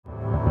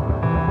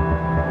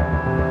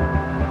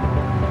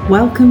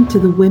Welcome to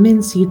the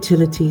Women's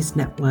Utilities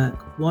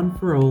Network One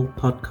for All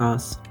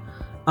podcast,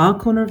 our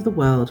corner of the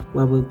world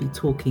where we'll be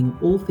talking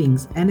all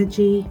things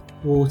energy,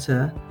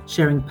 water,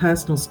 sharing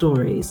personal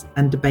stories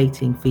and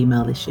debating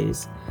female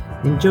issues.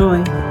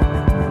 Enjoy.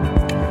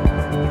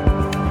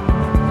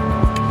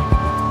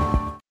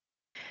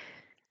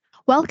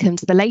 Welcome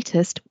to the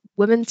latest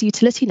Women's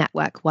Utility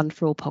Network One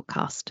for All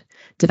podcast,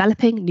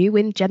 developing new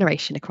wind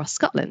generation across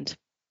Scotland.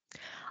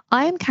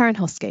 I am Karen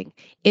Hosking,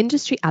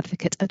 Industry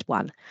Advocate at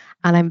WUN,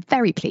 and I'm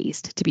very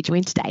pleased to be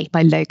joined today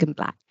by Logan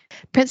Black,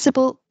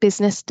 Principal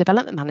Business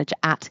Development Manager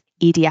at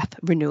EDF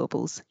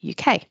Renewables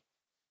UK.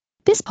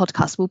 This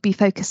podcast will be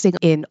focusing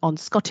in on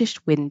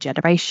Scottish wind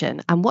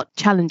generation and what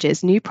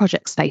challenges new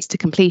projects face to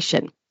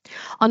completion.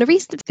 On a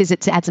recent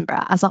visit to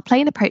Edinburgh, as our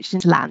plane approached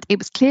into land, it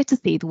was clear to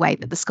see the way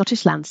that the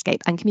Scottish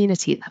landscape and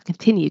communities have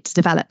continued to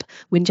develop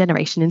wind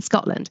generation in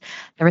Scotland.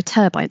 There are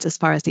turbines as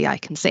far as the eye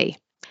can see.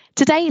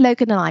 Today,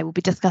 Logan and I will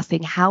be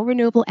discussing how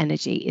renewable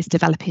energy is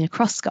developing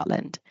across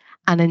Scotland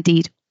and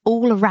indeed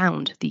all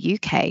around the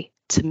UK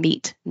to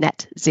meet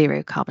net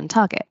zero carbon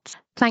targets.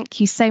 Thank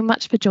you so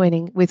much for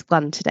joining with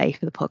WUN today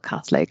for the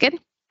podcast, Logan.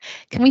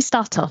 Can we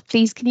start off?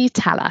 Please, can you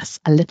tell us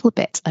a little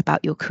bit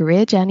about your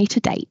career journey to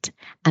date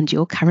and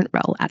your current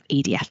role at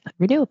EDF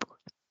Renewables?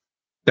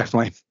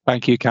 Definitely.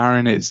 Thank you,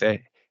 Karen. It's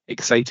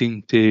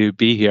exciting to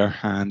be here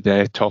and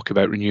talk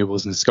about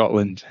renewables in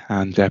Scotland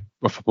and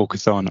with a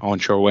focus on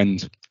onshore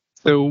wind.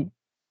 So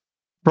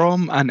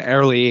from an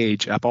early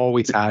age, I've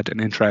always had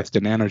an interest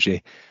in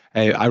energy.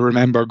 I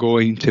remember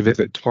going to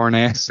visit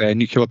Torness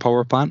nuclear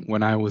power plant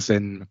when I was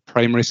in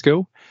primary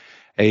school.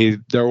 We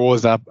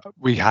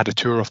had a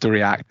tour of the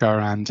reactor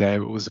and it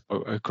was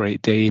a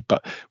great day.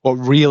 But what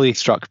really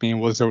struck me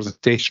was there was a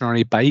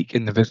stationary bike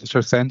in the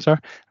visitor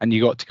centre and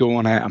you got to go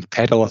on it and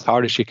pedal as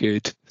hard as you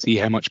could to see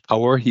how much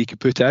power you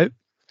could put out.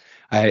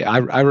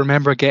 I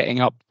remember getting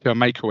up to a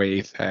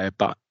microwave,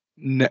 but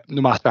no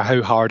matter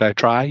how hard I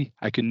try,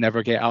 I could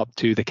never get up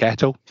to the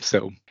kettle.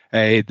 So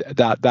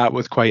that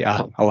was quite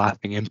a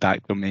lasting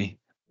impact on me.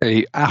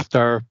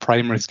 After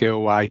primary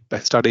school, I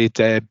studied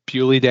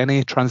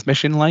Bewley-Denny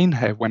transmission line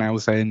when I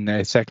was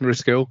in secondary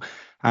school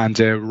and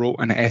wrote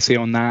an essay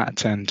on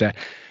that and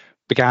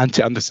began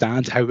to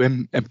understand how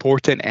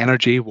important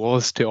energy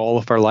was to all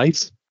of our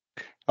lives.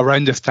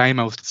 Around this time,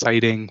 I was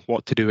deciding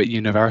what to do at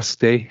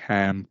university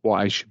and what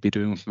I should be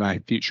doing with my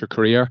future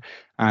career.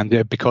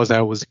 And because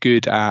I was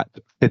good at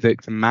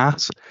physics and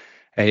maths,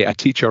 a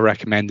teacher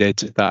recommended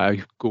that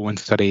I go and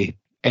study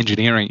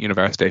engineering at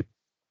university.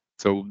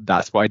 So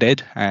that's what I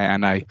did,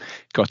 and I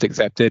got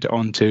accepted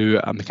onto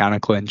a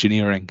mechanical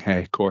engineering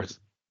course.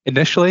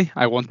 Initially,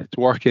 I wanted to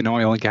work in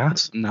oil and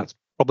gas, and that's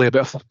probably a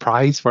bit of a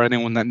surprise for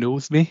anyone that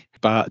knows me.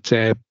 But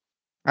I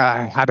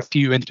had a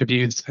few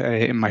interviews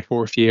in my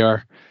fourth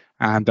year,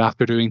 and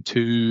after doing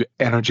 2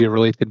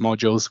 energy-related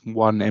modules,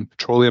 one in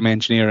petroleum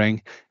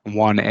engineering and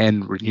one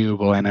in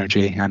renewable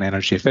energy and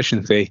energy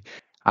efficiency,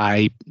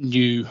 I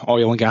knew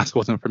oil and gas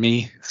wasn't for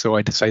me, so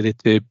I decided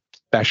to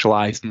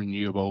specialise in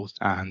renewables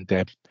and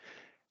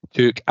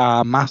took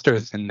a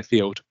master's in the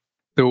field.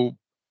 So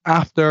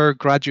after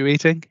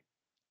graduating,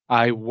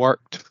 I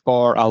worked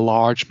for a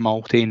large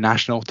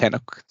multinational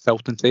technical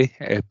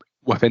consultancy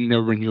within the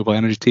renewable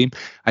energy team.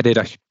 I did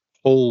a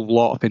whole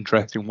lot of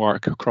interesting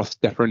work across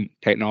different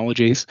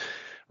technologies,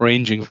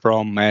 ranging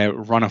from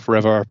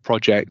run-of-river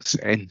projects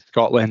in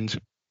Scotland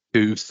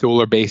to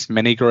solar-based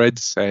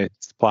mini-grids to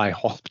supply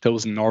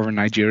hospitals in northern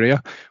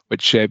Nigeria,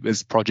 which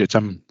is a project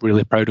I'm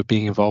really proud of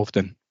being involved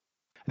in.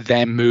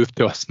 Then moved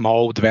to a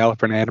small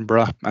developer in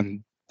Edinburgh,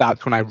 and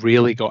that's when I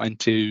really got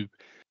into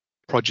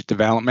project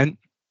development.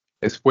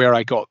 It's where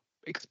I got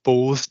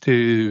exposed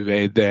to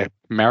the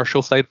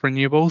commercial side of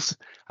renewables.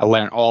 I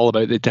learned all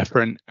about the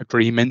different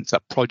agreements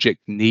that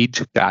projects need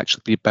to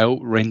actually be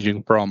built,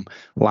 ranging from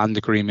land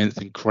agreements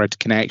and grid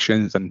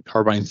connections and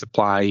turbine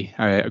supply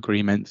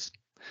agreements,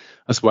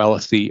 as well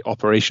as the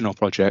operational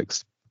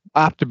projects.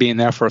 After being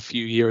there for a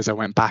few years, I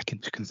went back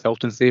into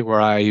consultancy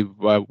where I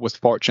was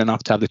fortunate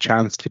enough to have the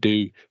chance to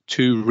do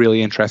 2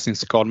 really interesting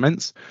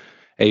secondments.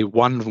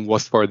 One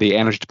was for the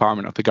Energy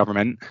Department of the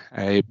government,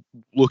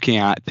 looking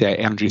at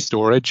energy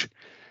storage,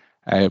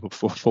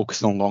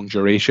 focused on long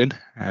duration,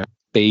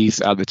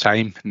 BEIS at the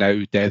time, now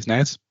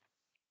DESNZ.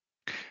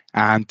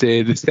 And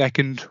the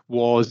second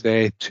was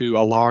to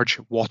a large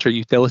water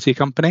utility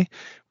company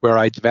where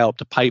I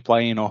developed a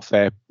pipeline of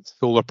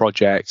solar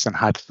projects and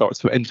had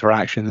sorts of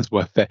interactions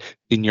with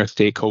senior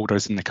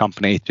stakeholders in the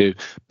company to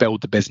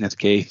build the business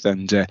case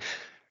and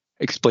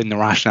explain the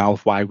rationale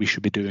of why we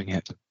should be doing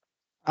it.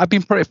 I've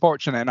been pretty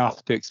fortunate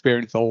enough to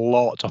experience a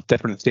lot of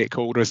different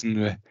stakeholders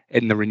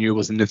in the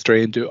renewables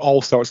industry and do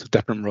all sorts of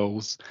different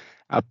roles.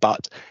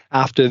 But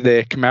after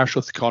the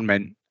commercial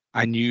secondment,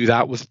 I knew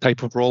that was the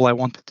type of role I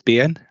wanted to be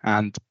in,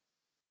 and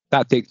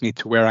that takes me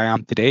to where I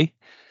am today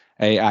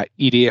at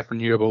EDF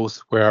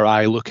Renewables, where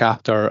I look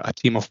after a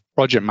team of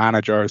project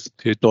managers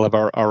to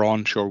deliver our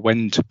onshore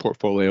wind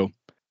portfolio.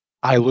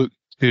 I look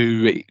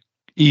to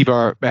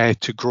either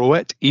to grow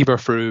it, either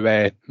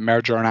through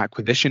merger and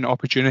acquisition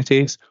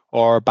opportunities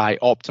or by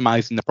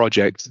optimizing the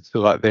projects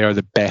so that they are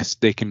the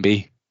best they can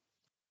be.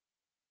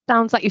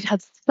 Sounds like you've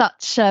had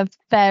such a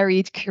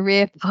varied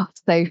career path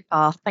so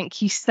far.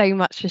 Thank you so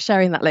much for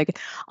sharing that, Logan.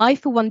 I,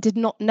 for one, did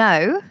not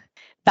know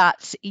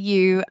that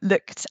you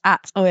looked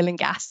at oil and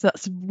gas.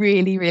 That's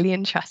really, really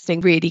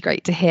interesting. Really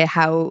great to hear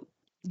how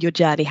your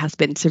journey has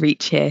been to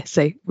reach here.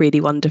 So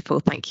really wonderful.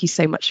 Thank you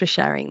so much for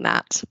sharing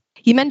that.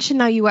 You mentioned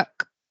now you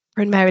work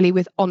primarily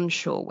with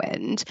onshore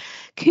wind.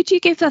 Could you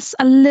give us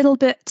a little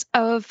bit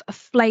of a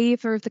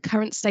flavour of the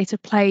current state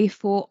of play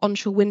for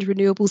onshore wind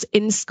renewables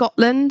in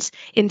Scotland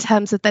in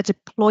terms of their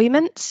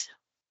deployment?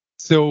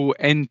 So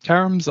in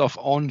terms of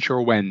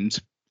onshore wind,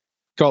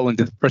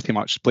 Scotland is pretty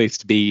much the place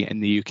to be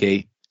in the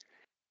UK.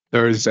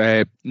 There's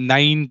 9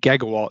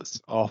 gigawatts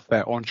of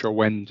onshore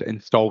wind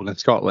installed in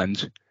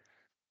Scotland.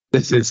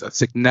 This is a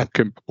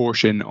significant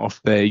proportion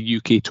of the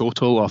UK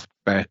total of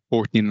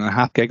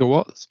 14.5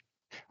 gigawatts.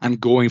 And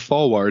going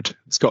forward,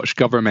 the Scottish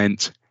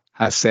Government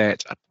has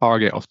set a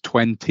target of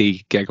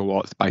 20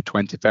 gigawatts by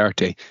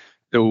 2030.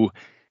 So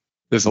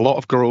there's a lot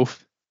of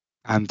growth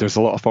and there's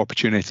a lot of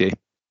opportunity.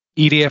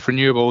 EDF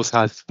Renewables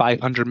has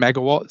 500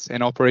 megawatts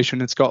in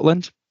operation in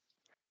Scotland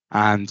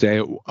and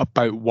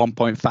about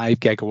 1.5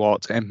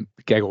 gigawatts in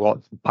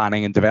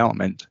planning and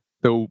development.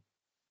 So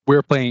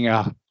we're playing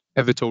a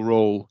pivotal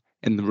role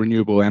in the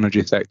renewable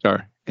energy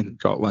sector in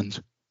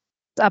Scotland.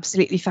 It's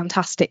absolutely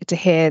fantastic to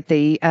hear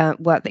the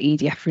work that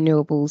EDF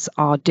Renewables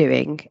are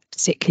doing,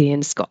 particularly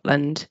in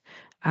Scotland,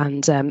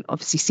 and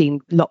obviously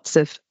seen lots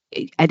of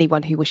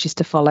anyone who wishes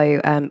to follow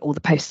all the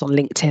posts on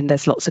LinkedIn.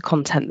 There's lots of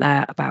content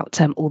there about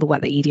all the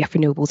work that EDF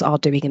Renewables are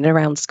doing in and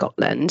around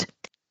Scotland.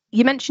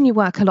 You mentioned you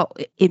work a lot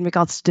in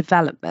regards to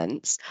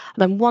developments,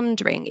 and I'm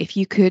wondering if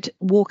you could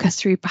walk us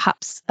through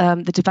perhaps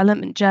the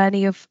development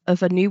journey of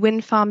a new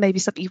wind farm, maybe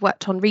something you've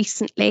worked on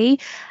recently,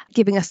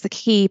 giving us the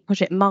key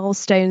project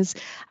milestones,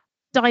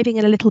 diving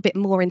in a little bit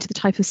more into the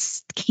type of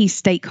key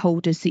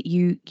stakeholders that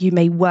you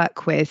may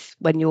work with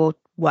when you're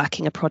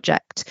working a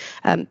project,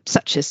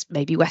 such as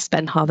maybe West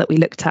Benhar that we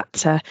looked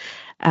at,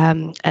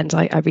 and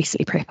I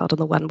recently profiled on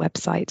the WUN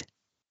website.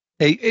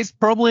 It's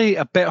probably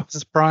a bit of a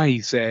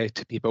surprise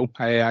to people.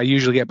 I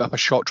usually get a bit of a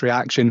shocked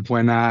reaction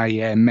when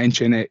I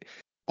mention it.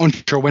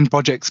 Onshore wind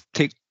projects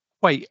take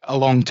quite a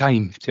long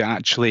time to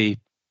actually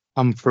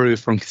come through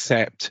from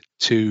concept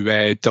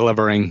to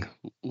delivering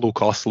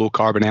low-cost,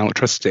 low-carbon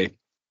electricity.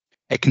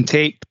 It can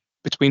take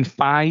between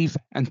 5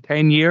 and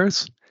 10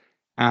 years,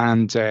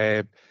 and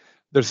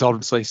there's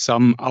obviously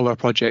some other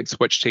projects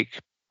which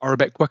are a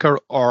bit quicker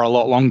or a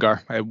lot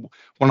longer.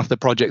 One of the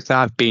projects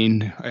I've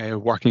been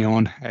working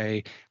on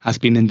has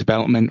been in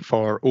development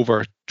for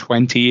over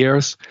 20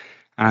 years,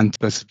 and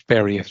there's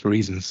various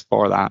reasons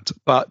for that.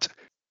 But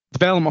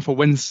development of a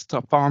wind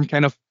farm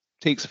kind of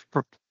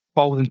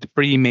falls into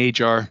 3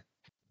 major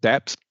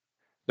steps.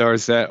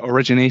 There's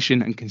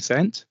origination and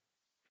consent,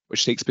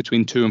 which takes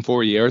between 2 and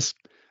 4 years.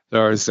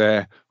 There's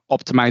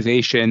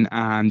optimization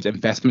and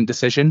investment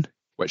decision,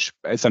 which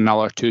is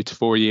another 2 to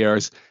 4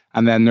 years.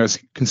 And then there's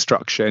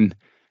construction,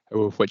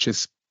 which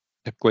is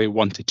typically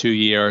 1 to 2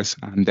 years.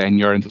 And then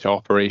you're into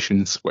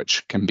operations,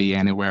 which can be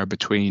anywhere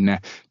between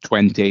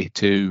 20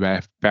 to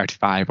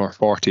 35 or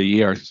 40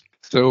 years.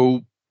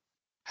 So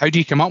how do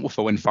you come up with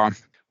a wind farm?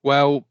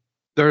 Well,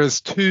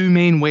 there's 2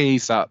 main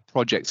ways that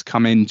projects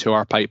come into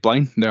our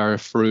pipeline. They're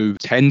through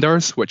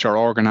tenders, which are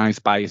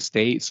organised by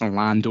estates and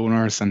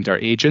landowners and their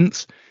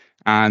agents.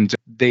 And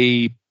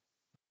they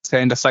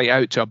send a site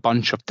out to a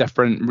bunch of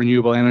different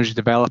renewable energy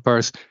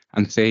developers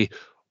and say,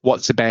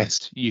 what's the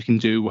best you can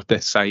do with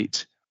this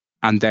site?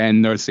 And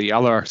then there's the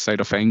other side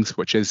of things,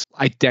 which is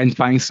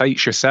identifying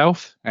sites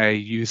yourself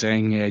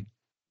using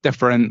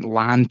different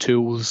land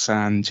tools.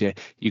 And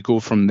you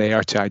go from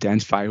there to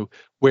identify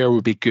where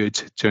would be good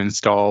to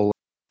install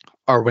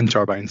our wind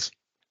turbines.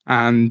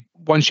 And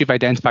once you've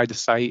identified the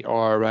site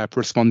or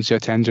responded to a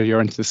tender, you're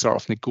into the sort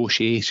of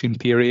negotiation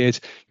period.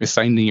 You're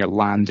signing your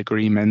land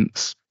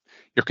agreements.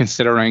 You're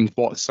considering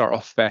what sort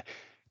of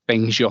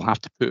things you'll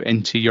have to put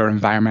into your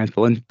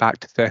environmental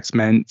impact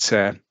assessment,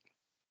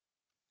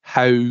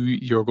 how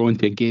you're going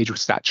to engage with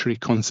statutory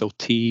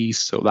consultees.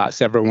 So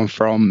that's everyone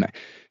from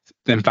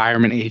the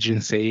Environment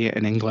Agency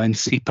in England,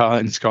 SEPA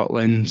in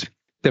Scotland,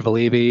 Civil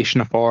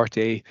Aviation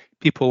Authority,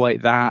 people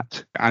like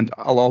that, and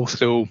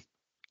also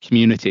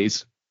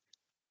communities.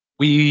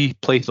 We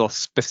place a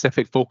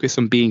specific focus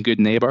on being good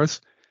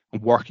neighbours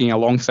and working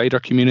alongside our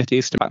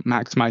communities to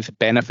maximise the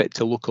benefit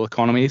to local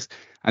economies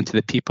and to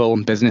the people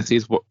and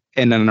businesses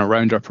in and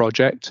around our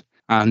project,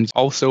 and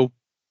also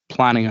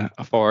planning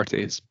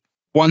authorities.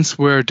 Once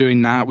we're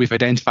doing that, we've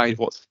identified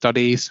what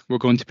studies we're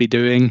going to be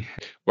doing.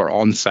 We're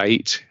on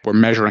site, we're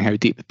measuring how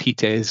deep the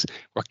peat is,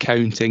 we're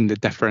counting the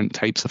different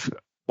types of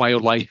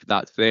wildlife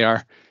that's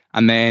there,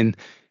 and then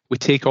we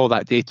take all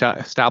that data,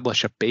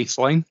 establish a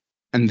baseline,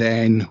 and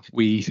then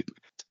we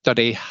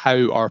study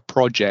how our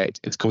project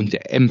is going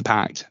to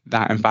impact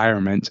that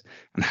environment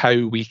and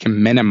how we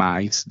can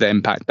minimise the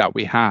impact that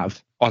we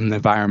have on the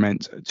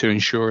environment to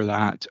ensure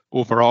that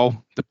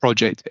overall the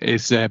project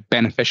is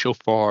beneficial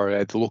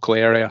for the local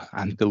area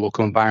and the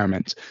local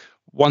environment.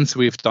 Once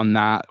we've done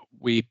that,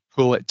 we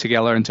pull it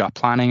together into a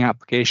planning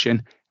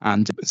application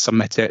and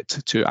submit it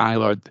to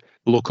either the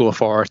local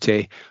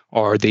authority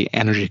or the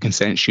Energy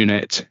Consents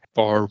Unit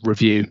for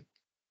review.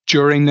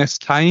 During this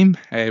time,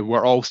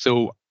 we're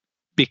also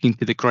speaking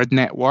to the grid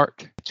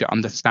network to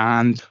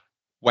understand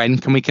when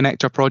can we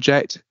connect our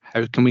project,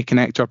 how can we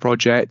connect our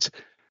project,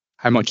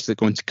 how much is it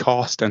going to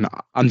cost, and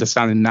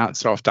understanding that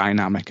sort of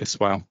dynamic as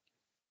well.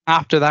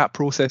 After that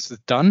process is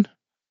done,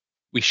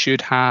 we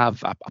should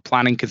have a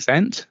planning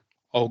consent,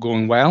 all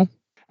going well,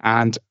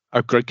 and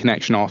a grid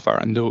connection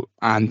offer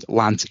and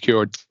land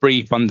secured,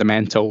 3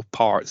 fundamental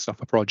parts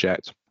of a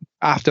project.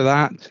 After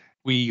that,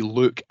 we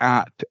look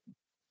at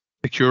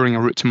securing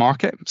a route to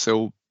market.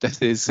 So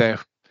this is an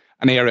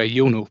area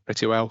you'll know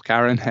pretty well,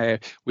 Karen.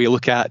 We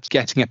look at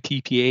getting a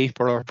PPA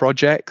for our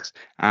projects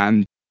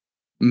and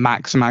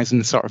maximising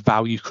the sort of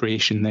value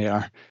creation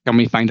there. Can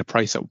we find a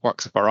price that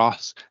works for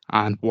us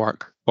and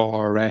work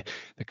for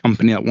the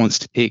company that wants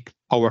to take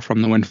power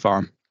from the wind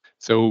farm?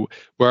 So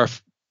we're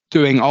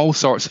doing all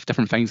sorts of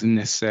different things in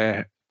this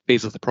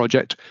phase of the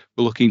project.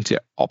 We're looking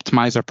to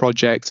optimize our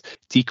projects,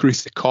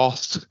 decrease the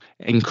costs,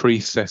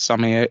 increase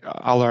some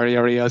other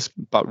areas,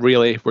 but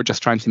really we're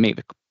just trying to make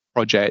the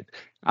project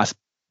as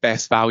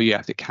best value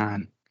as it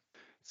can.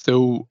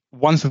 So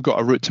once we've got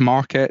a route to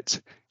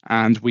market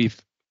and we've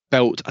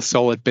built a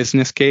solid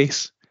business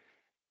case,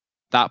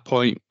 at that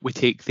point we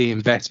take the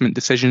investment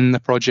decision in the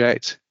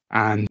project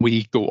and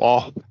we go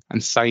off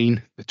and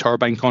sign the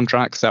turbine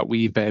contracts that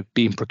we've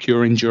been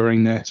procuring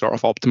during the sort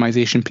of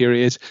optimization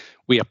period.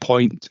 We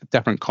appoint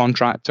different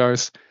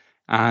contractors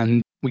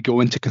and we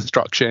go into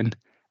construction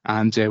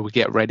and we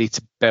get ready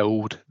to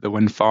build the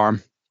wind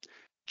farm.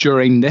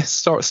 During this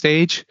sort of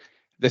stage,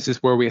 this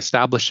is where we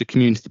establish the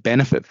Community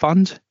Benefit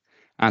Fund,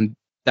 and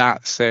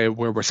that's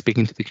where we're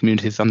speaking to the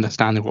communities,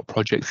 understanding what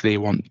projects they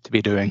want to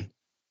be doing.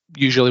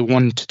 Usually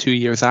 1 to 2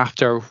 years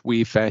after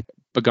we've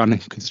begun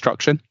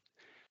construction,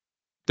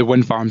 the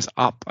wind farm's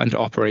up and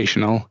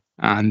operational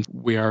and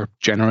we are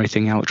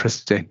generating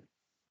electricity.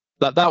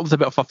 That was a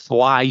bit of a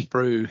fly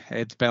through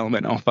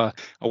development of a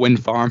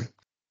wind farm.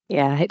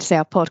 Yeah, I hate to say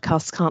our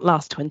podcasts can't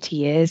last 20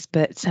 years,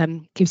 but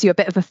gives you a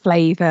bit of a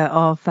flavour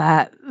of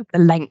the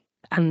length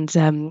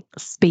and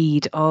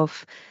speed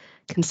of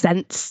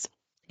consents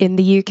in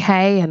the UK.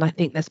 And I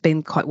think there's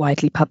been quite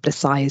widely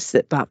publicised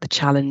about the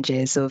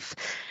challenges of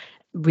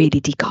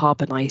really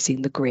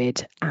decarbonising the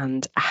grid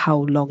and how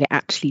long it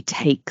actually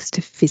takes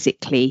to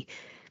physically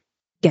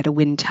get a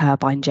wind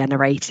turbine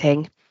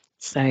generating.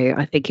 So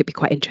I think it'd be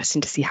quite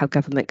interesting to see how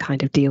government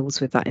kind of deals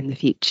with that in the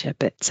future.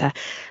 But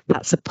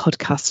that's a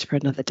podcast for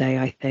another day,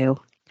 I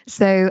feel.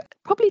 So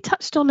probably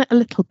touched on it a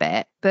little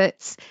bit,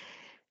 but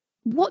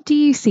what do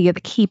you see are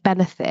the key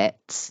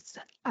benefits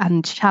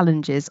and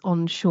challenges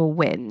onshore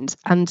wind,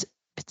 and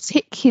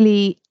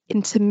particularly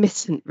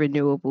intermittent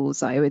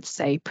renewables, I would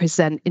say,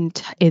 present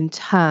in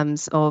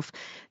terms of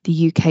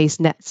the UK's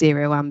net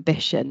zero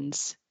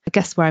ambitions? I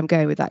guess where I'm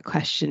going with that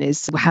question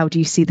is, how do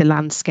you see the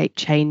landscape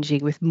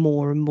changing with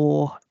more and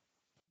more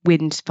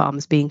wind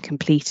farms being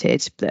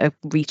completed that are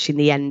reaching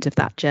the end of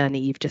that journey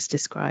you've just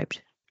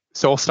described?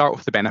 So I'll start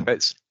with the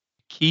benefits.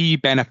 Key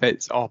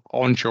benefits of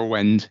onshore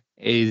wind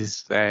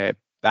is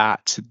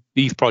that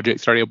these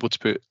projects are able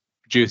to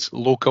produce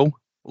local,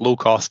 low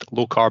cost,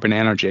 low carbon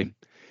energy.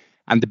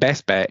 And the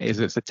best bet is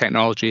it's a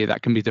technology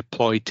that can be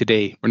deployed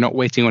today. We're not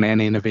waiting on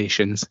any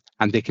innovations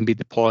and they can be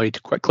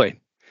deployed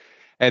quickly.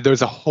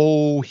 There's a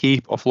whole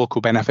heap of local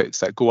benefits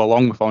that go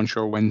along with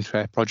onshore wind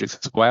projects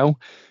as well.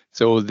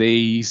 So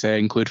these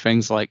include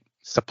things like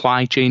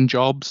supply chain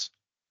jobs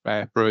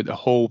throughout the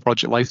whole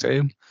project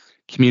lifecycle,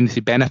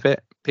 community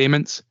benefit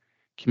payments,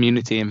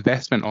 community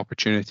investment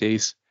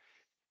opportunities,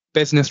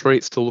 business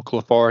rates to local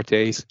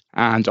authorities,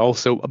 and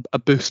also a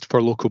boost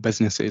for local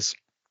businesses.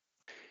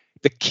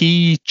 The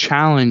key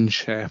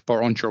challenge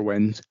for onshore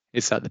wind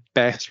is that the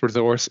best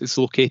resource is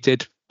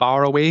located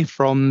far away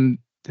from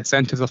the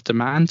centres of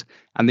demand,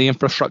 and the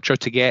infrastructure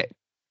to get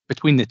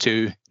between the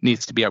two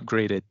needs to be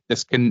upgraded.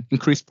 This can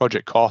increase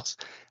project costs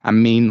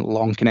and mean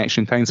long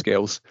connection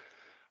timescales.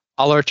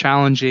 Other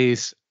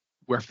challenges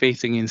we're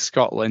facing in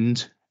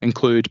Scotland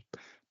include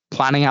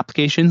planning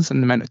applications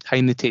and the amount of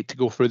time they take to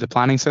go through the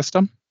planning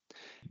system,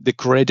 the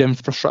grid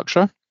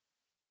infrastructure,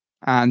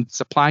 and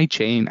supply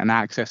chain and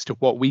access to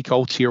what we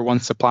call tier 1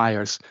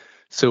 suppliers.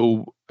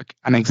 So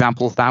an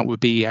example of that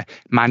would be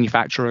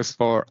manufacturers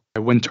for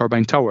wind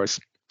turbine towers.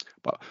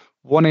 But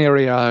one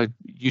area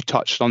you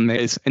touched on there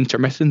is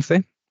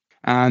intermittency,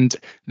 and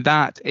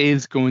that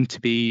is going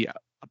to be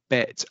a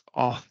bit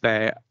of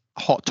a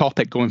hot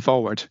topic going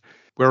forward.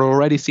 We're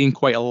already seeing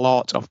quite a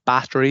lot of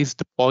batteries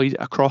deployed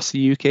across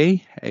the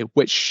UK,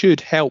 which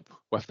should help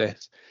with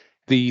this.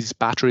 These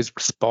batteries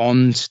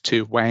respond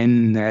to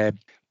when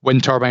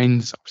wind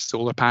turbines or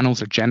solar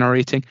panels are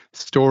generating,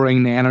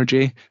 storing the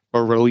energy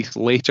for release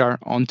later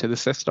onto the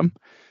system.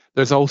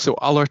 There's also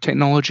other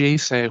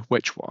technologies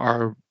which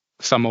are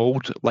some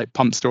old, like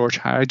pump storage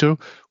hydro,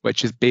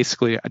 which is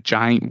basically a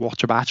giant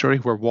water battery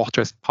where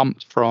water is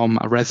pumped from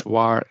a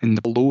reservoir in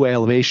the low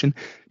elevation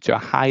to a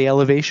high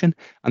elevation.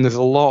 And there's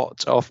a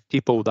lot of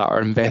people that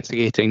are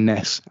investigating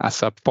this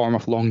as a form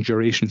of long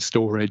duration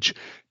storage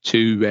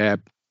to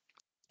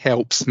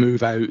help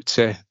smooth out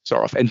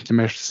sort of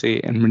intermittency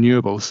in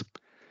renewables.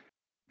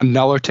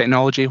 Another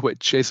technology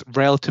which is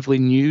relatively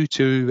new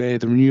to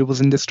the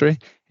renewables industry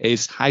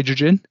is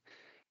hydrogen.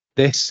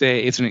 This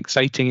is an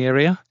exciting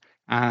area,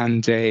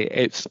 and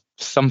it's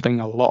something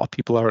a lot of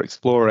people are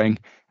exploring.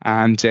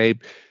 And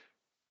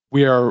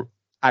we are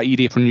at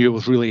EDF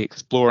Renewables really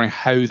exploring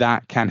how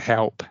that can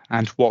help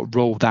and what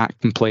role that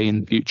can play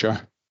in the future.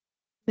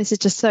 This is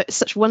just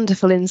such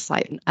wonderful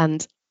insight.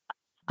 And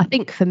I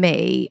think for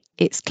me,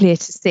 it's clear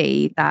to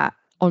see that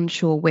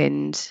onshore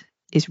wind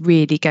is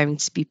really going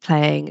to be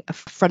playing a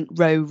front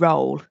row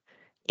role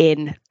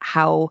in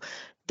how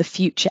the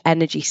future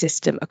energy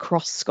system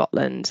across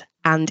Scotland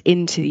and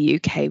into the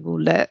UK will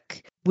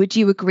look. Would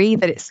you agree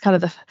that it's kind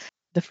of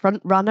the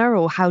front runner,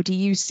 or how do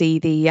you see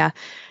the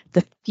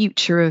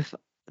future of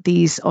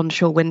these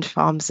onshore wind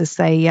farms as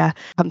they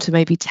come to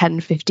maybe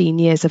 10, 15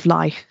 years of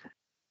life?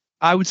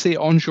 I would say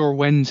onshore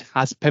wind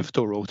has a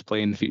pivotal role to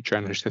play in the future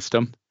energy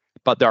system,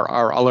 but there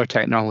are other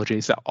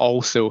technologies that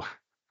also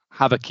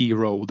have a key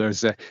role.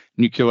 There's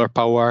nuclear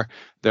power,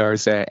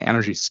 there's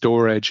energy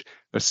storage,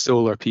 there's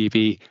solar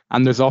PV,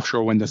 and there's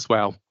offshore wind as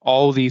well.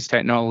 All these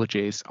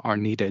technologies are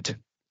needed.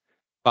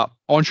 But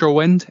onshore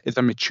wind is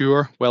a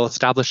mature,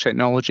 well-established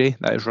technology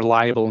that is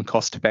reliable and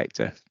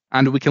cost-effective.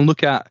 And we can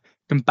look at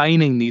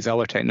combining these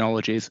other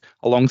technologies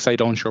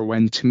alongside onshore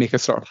wind to make a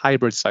sort of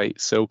hybrid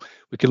site. So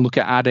we can look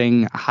at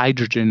adding a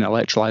hydrogen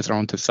electrolyzer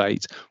onto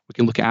site. We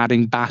can look at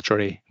adding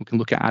battery. We can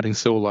look at adding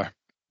solar.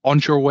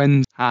 Onshore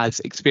wind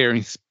has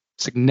experienced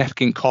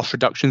significant cost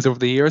reductions over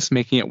the years,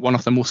 making it one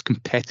of the most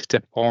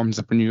competitive forms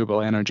of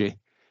renewable energy.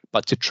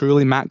 But to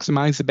truly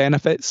maximize the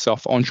benefits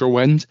of onshore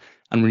wind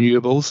and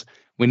renewables,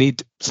 we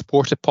need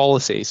supportive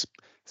policies,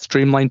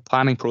 streamlined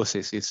planning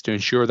processes to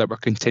ensure that we're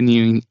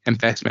continuing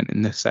investment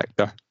in this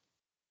sector.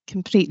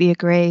 Completely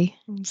agree.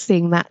 I'm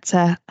seeing that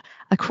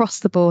across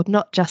the board,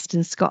 not just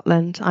in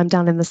Scotland. I'm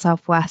down in the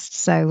southwest,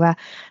 so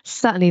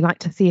certainly like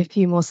to see a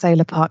few more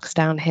solar parks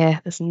down here.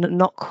 There's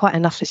not quite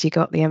enough as you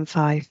got the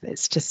M5.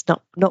 It's just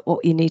not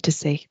what you need to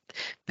see,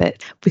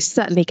 but we're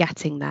certainly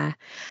getting there.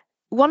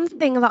 One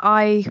thing that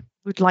I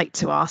would like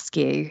to ask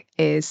you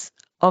is,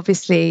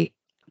 obviously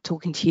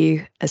talking to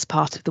you as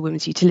part of the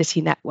Women's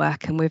Utility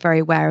Network, and we're very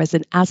aware as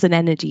an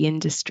energy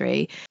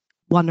industry,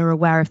 one are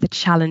aware of the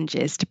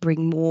challenges to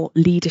bring more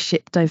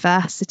leadership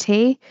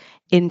diversity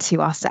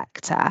into our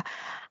sector.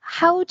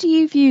 How do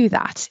you view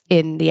that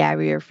in the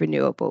area of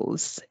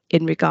renewables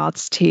in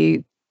regards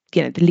to,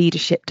 the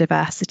leadership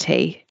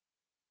diversity?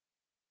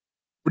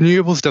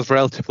 Renewables does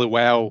relatively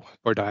well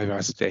for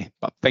diversity,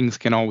 but things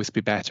can always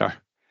be better.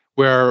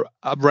 We're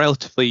a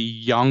relatively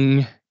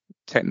young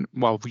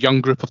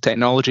group of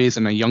technologies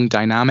and a young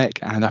dynamic,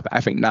 and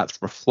I think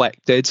that's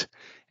reflected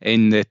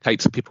in the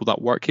types of people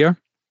that work here.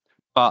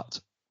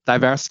 But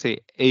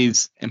diversity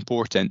is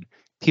important.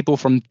 People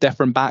from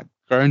different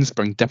backgrounds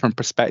bring different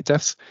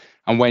perspectives.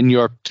 And when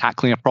you're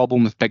tackling a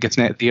problem as big as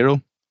net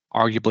zero,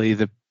 arguably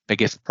the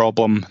biggest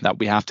problem that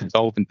we have to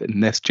solve in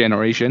this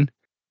generation,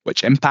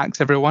 which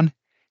impacts everyone,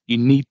 you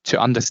need to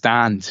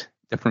understand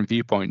different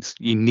viewpoints.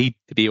 You need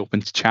to be open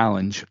to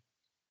challenge.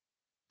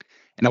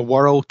 In a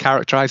world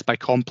characterized by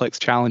complex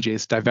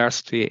challenges,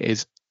 diversity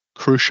is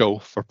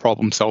crucial for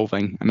problem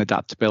solving and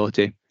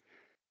adaptability.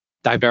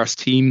 Diverse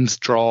teams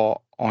draw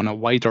on a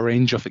wider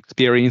range of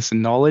experience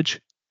and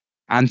knowledge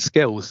and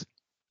skills.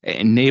 It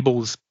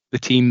enables the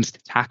teams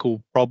to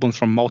tackle problems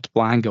from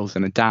multiple angles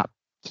and adapt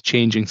to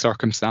changing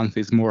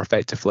circumstances more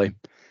effectively.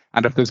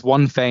 And if there's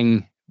one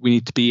thing we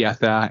need to be as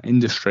an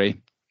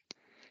industry,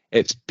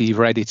 it's be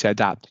ready to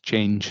adapt to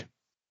change.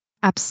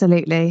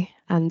 Absolutely.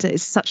 And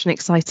it's such an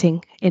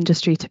exciting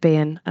industry to be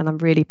in, and I'm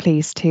really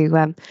pleased to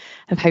have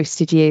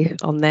hosted you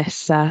on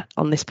this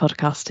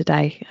podcast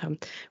today.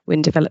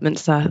 Wind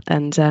developments and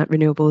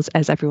renewables,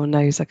 as everyone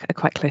knows, are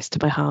quite close to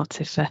my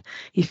heart. If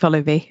you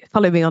follow me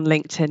on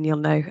LinkedIn, you'll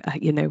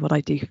know what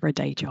I do for a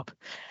day job.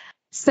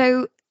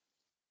 So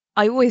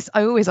I always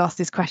ask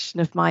this question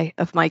of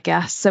my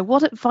guests. So,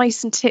 what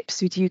advice and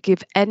tips would you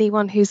give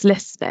anyone who's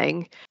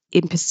listening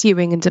in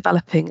pursuing and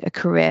developing a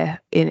career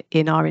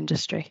in our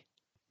industry?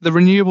 The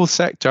renewable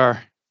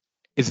sector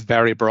is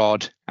very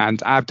broad,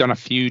 and I've done a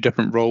few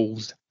different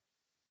roles,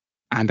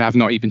 and I've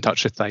not even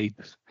touched the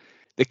sides.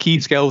 The key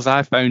skills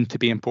I've found to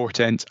be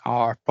important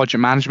are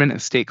project management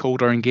and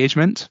stakeholder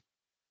engagement,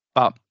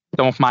 but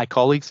some of my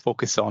colleagues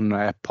focus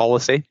on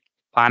policy,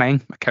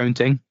 planning,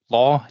 accounting,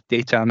 law,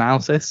 data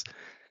analysis,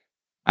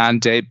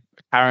 and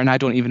Karen, I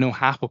don't even know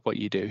half of what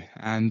you do,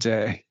 and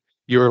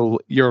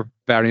you're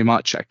very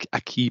much a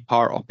key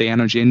part of the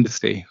energy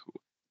industry,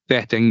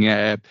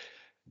 setting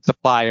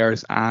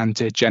suppliers and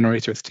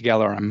generators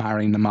together and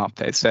marrying them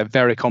up. It's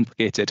very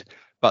complicated,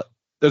 but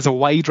there's a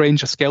wide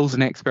range of skills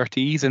and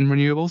expertise in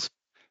renewables.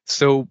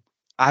 So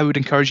I would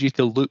encourage you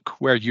to look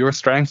where your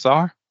strengths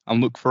are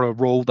and look for a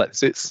role that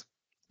suits.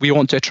 We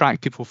want to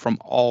attract people from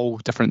all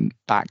different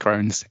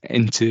backgrounds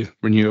into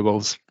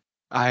renewables.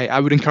 I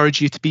would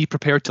encourage you to be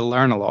prepared to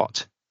learn a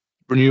lot.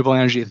 Renewable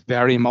energy is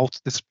very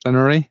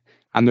multidisciplinary,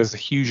 and there's a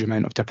huge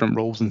amount of different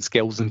roles and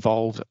skills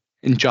involved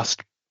in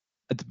just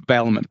a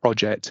development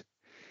project.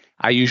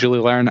 I usually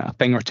learn a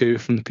thing or two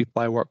from the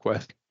people I work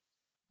with.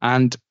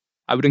 And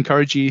I would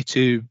encourage you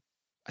to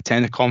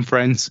attend a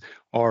conference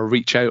or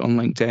reach out on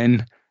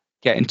LinkedIn,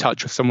 get in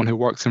touch with someone who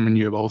works in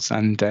renewables,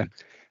 and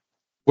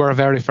we're a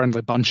very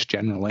friendly bunch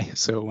generally,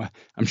 so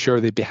I'm sure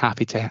they'd be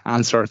happy to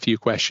answer a few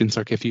questions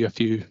or give you a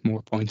few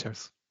more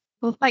pointers.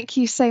 Well, thank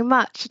you so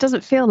much. It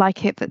doesn't feel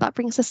like it, but that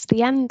brings us to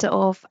the end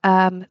of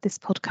this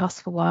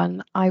podcast for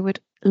WUN. I would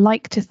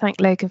like to thank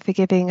Logan for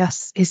giving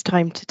us his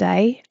time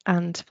today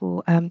and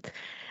for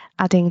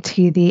adding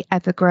to the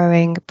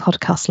ever-growing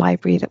podcast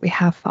library that we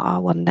have for our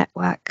WUN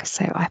network.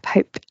 So I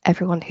hope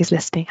everyone who's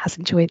listening has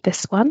enjoyed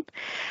this one.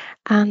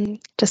 And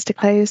just to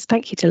close,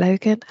 thank you to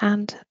Logan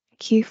and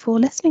thank you for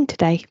listening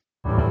today.